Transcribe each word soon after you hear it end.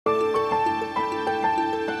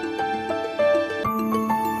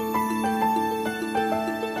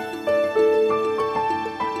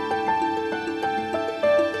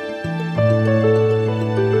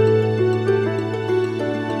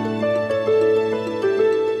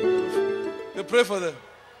pray for them.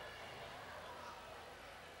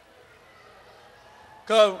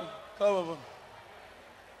 Come, Mama.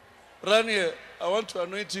 Run here. I want to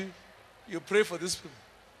anoint you. You pray for these people.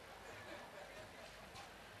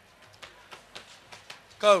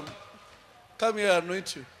 Come here, I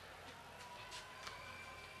anoint you.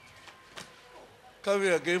 Come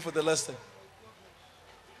here again for the last time.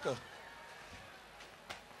 Come.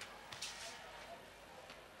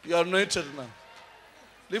 You are anointed now.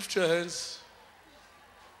 Lift your hands.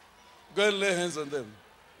 Go and lay hands on them.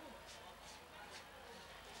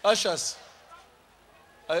 Ushers.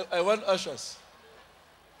 I want ushers.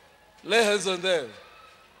 Lay hands on them.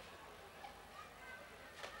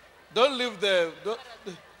 Don't leave them.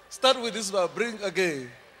 Start with this one. Bring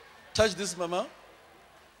again. Touch this, Mama.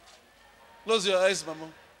 Close your eyes, Mama.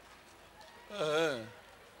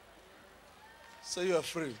 So you are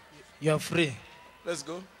free. You are free. Let's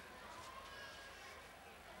go.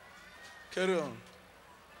 Carry on.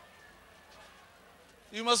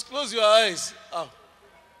 You must close your eyes.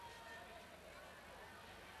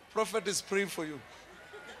 Prophet is praying for you.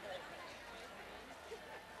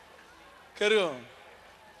 Carry on.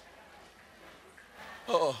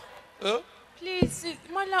 Please,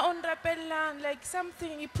 mala on rappellang like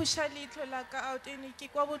something you push a little like out and you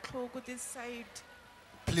kick over this side.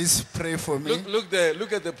 Please pray for me. Look there.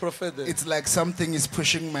 Look at the prophet there. It's like something is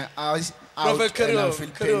pushing my eyes out Prophet, carry and I on, feel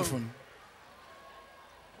carry on. painful.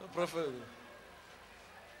 Prophet.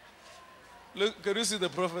 Look, can you see the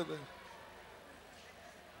prophet there?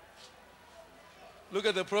 Look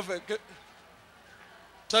at the prophet.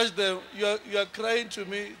 Touch them. You are crying to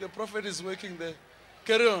me. The prophet is working there.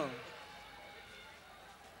 Carry on.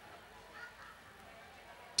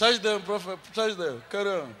 Touch them, prophet. Touch them. Carry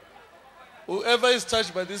on. Whoever is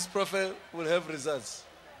touched by this prophet will have results.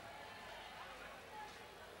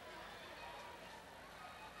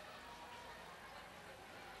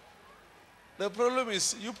 The problem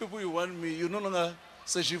is, you people, you want me, you no longer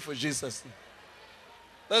searching for Jesus.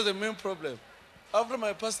 That's the main problem. After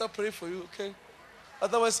my pastor pray for you, okay?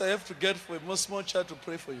 Otherwise, I have to get for a small child to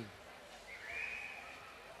pray for you.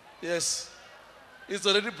 Yes. It's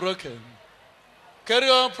already broken. Carry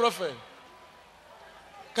on, prophet.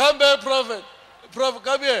 Come back, prophet. Prophet,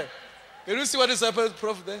 come here. Can you see what is happening,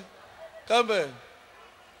 prophet, there? Come back.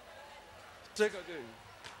 Take again.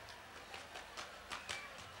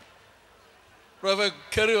 Prophet,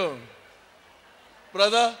 carry on.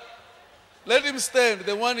 Brother, let him stand,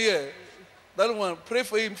 the one here. That one, pray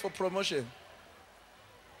for him for promotion.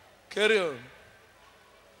 Carry on.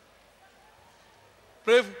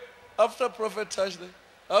 Pray after prophet touched them.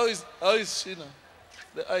 How is she now?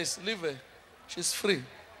 The eyes, leave her. She's free.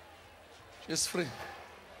 She's free.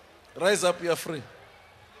 Rise up, you are free.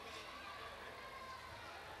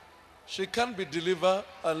 She can't be delivered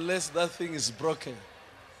unless that thing is broken.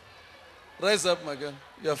 Rise up, my girl.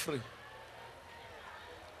 You are free.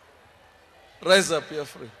 Rise up, you are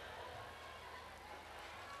free.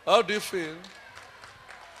 How do you feel?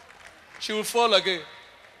 She will fall again.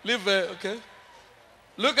 Leave her, okay?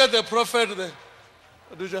 Look at the prophet there.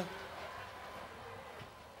 Aduja.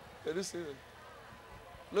 Can you see that?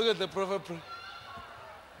 Look at the prophet pray.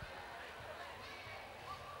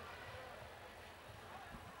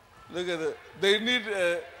 Look at that. They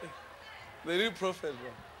need prophet.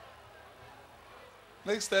 Bro.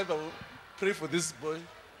 Next time I will pray for this boy,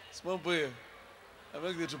 small boy. I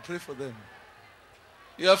beg you to pray for them.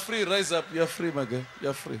 You are free. Rise up. You are free, my girl. You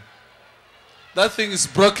are free. That thing is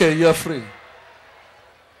broken. You are free.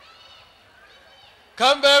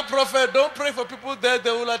 Come back, prophet. Don't pray for people there. They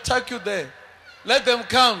will attack you there. Let them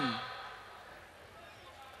come.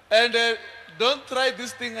 And don't try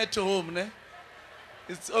this thing at home. Ne?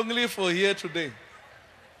 It's only for here today.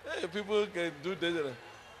 Hey, people can do dangerous.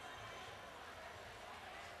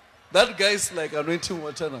 That guy is like anointing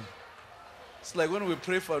water now. It's like when we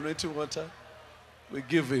pray for anointing water, we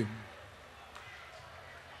give him.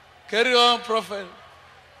 Carry on, prophet.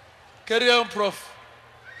 Carry on, prof.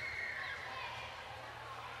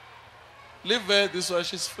 Leave her, this one,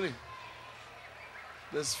 she's free.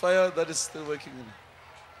 There's fire that is still working in her.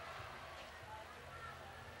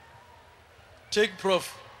 Take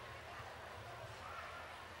prof.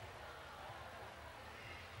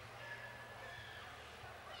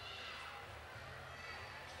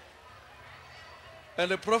 And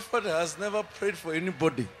the prophet has never prayed for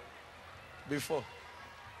anybody before.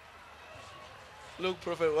 Look,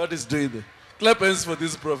 prophet, what is doing there? Clap hands for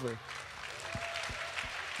this prophet.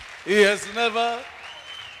 He has never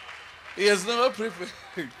prayed for.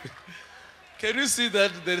 Can you see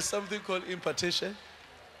that there is something called impartation?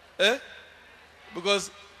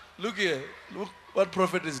 Because look here, look what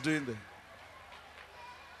prophet is doing there.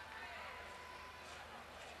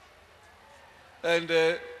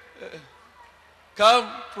 And come,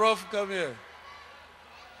 Prof, come here.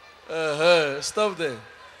 Stop there.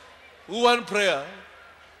 Who want prayer?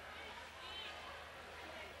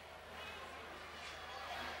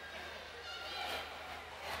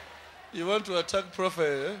 You want to attack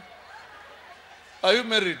Prophet? Are you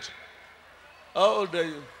married? How old are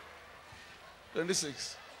you?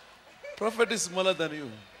 26. Prophet is smaller than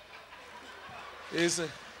you.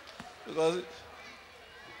 Because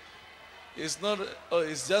it's not,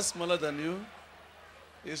 it's just smaller than you.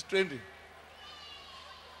 He's 20.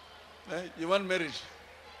 You want marriage?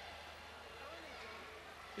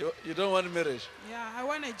 You don't want marriage? Yeah, I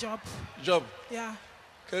want a job. Job? Yeah.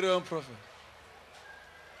 Carry on, Prophet.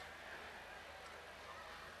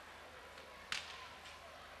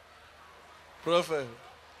 Prophet.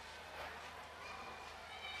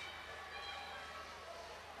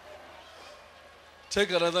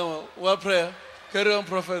 Take another one. What prayer? Carry on,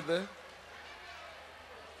 Prophet, there.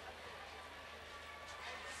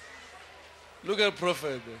 Look at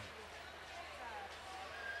Prophet there.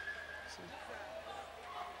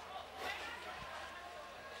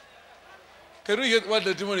 Can we hear what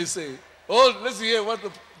the demon is saying? Oh, let's hear what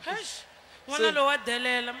the...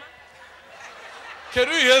 Can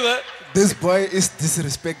we hear that? This boy is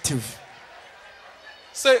disrespectful.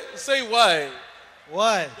 Say why.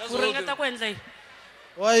 Why? Just hold him.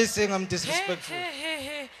 Why are you saying I'm disrespectful?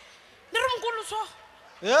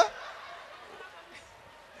 Yeah?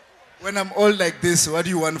 When I'm old like this, what do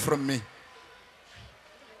you want from me?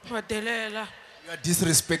 You are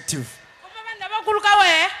disrespectful.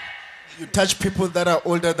 You touch people that are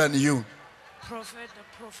older than you. Prophet,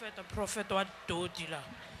 what do you?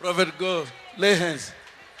 Prophet, go. Lay hands.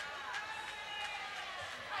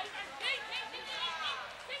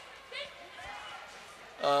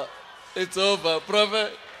 It's over.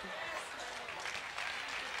 Prophet.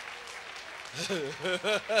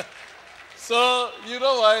 So, you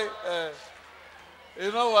know why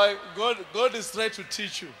God is trying to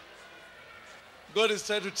teach you. God is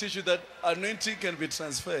trying to teach you that anointing can be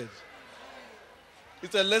transferred.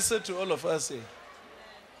 It's a lesson to all of us here.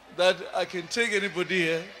 That I can take anybody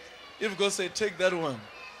here. If God say, take that one,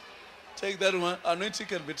 anointing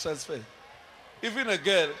can be transferred. Even a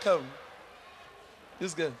girl, come.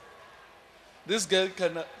 This girl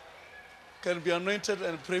can be anointed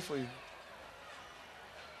and pray for you.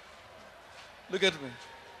 Look at me.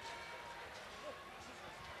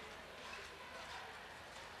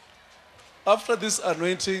 After this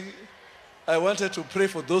anointing, I wanted to pray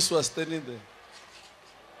for those who are standing there.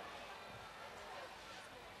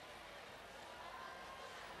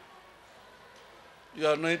 You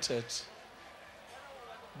are anointed.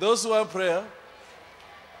 Those who want prayer,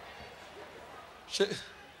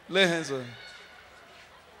 lay hands on.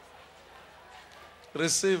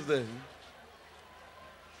 Receive them.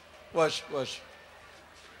 Watch.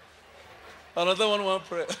 Another one want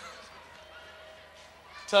prayer.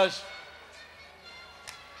 Touch.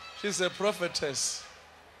 She's a prophetess.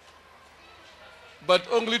 But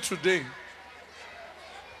only today.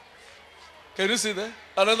 Can you see that?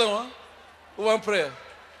 Another one? Who want prayer?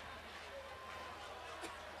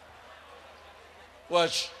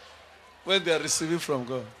 Watch. When they are receiving from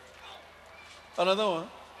God. Another one?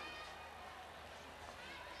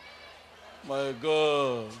 My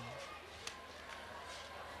God.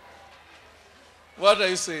 What are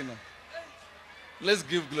you saying now? Let's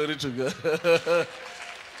give glory to God.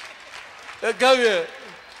 Come here.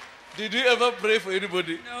 Did you ever pray for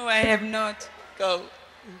anybody? No, I have not. Come.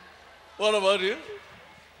 What about you?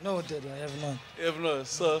 No, Daddy, I have not. You have not.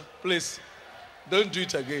 So, please, don't do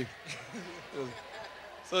it again.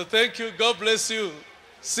 So, thank you. God bless you.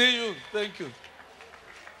 See you. Thank you.